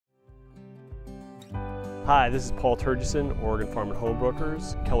Hi, this is Paul Turgeson, Oregon Farm and Home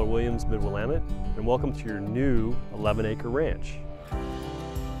Brokers, Keller Williams, Mid-Willamette, and welcome to your new 11-acre ranch.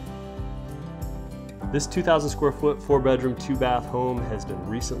 This 2,000 square foot, 4-bedroom, 2-bath home has been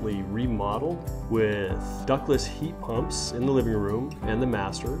recently remodeled with ductless heat pumps in the living room and the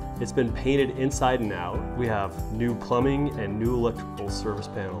master. It's been painted inside and out. We have new plumbing and new electrical service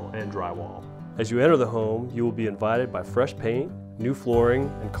panel and drywall. As you enter the home, you will be invited by fresh paint, new flooring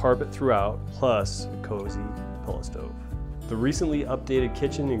and carpet throughout, plus a cozy pillow stove. The recently updated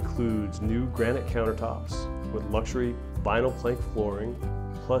kitchen includes new granite countertops with luxury vinyl plank flooring,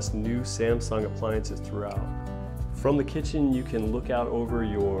 plus new Samsung appliances throughout. From the kitchen, you can look out over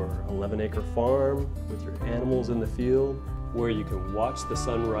your 11-acre farm with your animals in the field, where you can watch the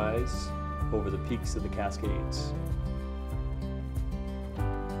sunrise over the peaks of the Cascades.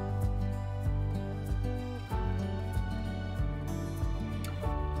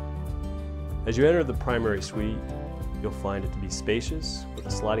 As you enter the primary suite, you'll find it to be spacious with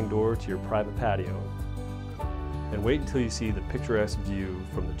a sliding door to your private patio. And wait until you see the picturesque view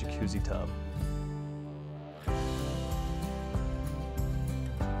from the jacuzzi tub.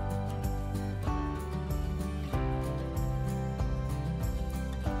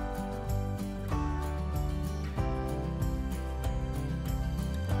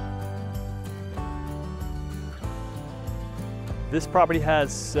 This property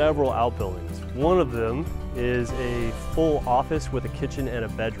has several outbuildings. One of them is a full office with a kitchen and a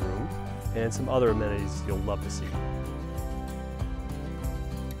bedroom, and some other amenities you'll love to see.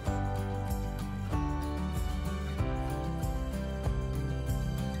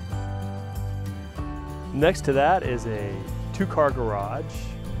 Next to that is a 2-car garage.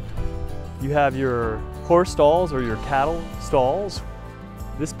 You have your horse stalls or your cattle stalls.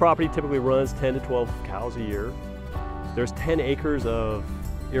 This property typically runs 10 to 12 cows a year. There's 10 acres of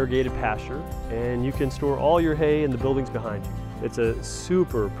irrigated pasture, and you can store all your hay in the buildings behind you. It's a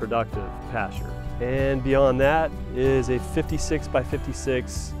super productive pasture. And beyond that is a 56 by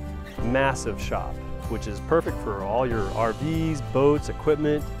 56 massive shop, which is perfect for all your RVs, boats,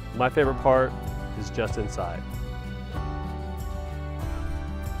 equipment. My favorite part is just inside.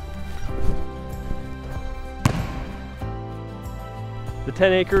 The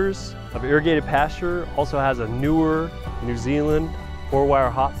 10 acres of irrigated pasture also has a newer New Zealand 4-wire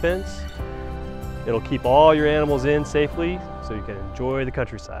hop fence. It'll keep all your animals in safely so you can enjoy the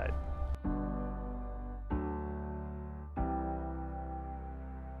countryside.